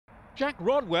Jack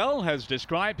Rodwell has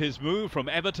described his move from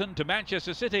Everton to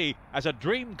Manchester City as a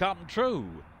dream come true.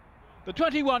 The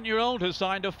 21-year-old has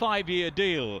signed a 5-year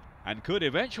deal and could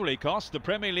eventually cost the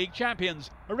Premier League champions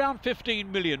around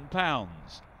 £15 million.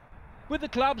 With the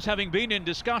clubs having been in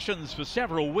discussions for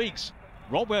several weeks,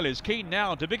 Rodwell is keen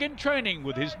now to begin training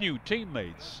with his new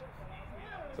teammates.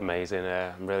 It's amazing.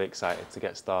 I'm really excited to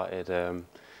get started.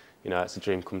 You know, it's a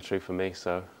dream come true for me,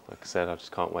 so like I said, I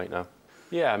just can't wait now.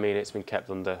 Yeah, I mean, it's been kept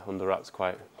under wraps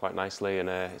quite nicely, and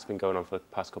it's been going on for the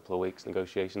past couple of weeks,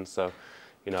 negotiations, so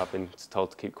you know, I've been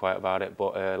told to keep quiet about it,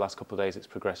 but last couple of days it's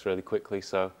progressed really quickly,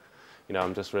 so you know,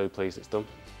 I'm just really pleased it's done.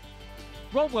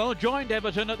 Rodwell joined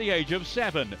Everton at the age of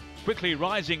 7, quickly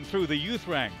rising through the youth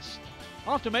ranks.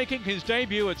 After making his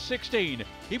debut at 16,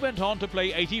 he went on to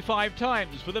play 85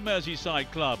 times for the Merseyside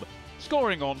club,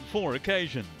 scoring on 4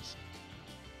 occasions.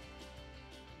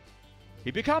 He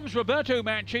becomes Roberto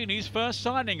Mancini's first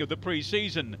signing of the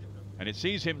pre-season, and it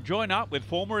sees him join up with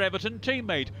former Everton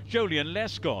teammate Joleon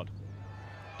Lescott.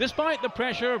 Despite the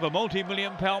pressure of a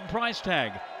multi-million-pound price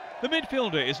tag, the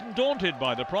midfielder isn't daunted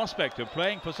by the prospect of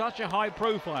playing for such a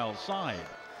high-profile side.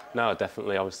 No,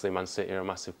 definitely. Obviously, Man City are a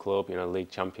massive club, you know,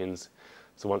 league champions.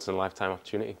 It's a once-in-a-lifetime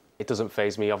opportunity. It doesn't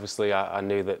faze me. Obviously, I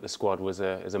knew that the squad was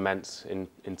immense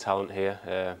in talent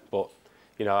here, but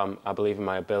you know, I believe in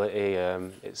my ability.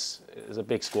 It's a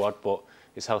big squad, but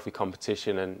it's healthy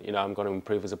competition, and you know, I'm going to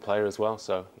improve as a player as well.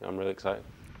 So you know, I'm really excited.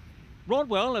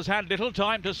 Rodwell has had little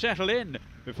time to settle in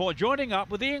before joining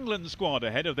up with the England squad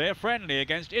ahead of their friendly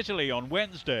against Italy on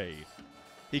Wednesday.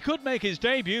 He could make his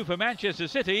debut for Manchester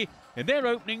City in their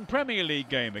opening Premier League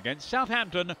game against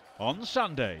Southampton on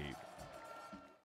Sunday.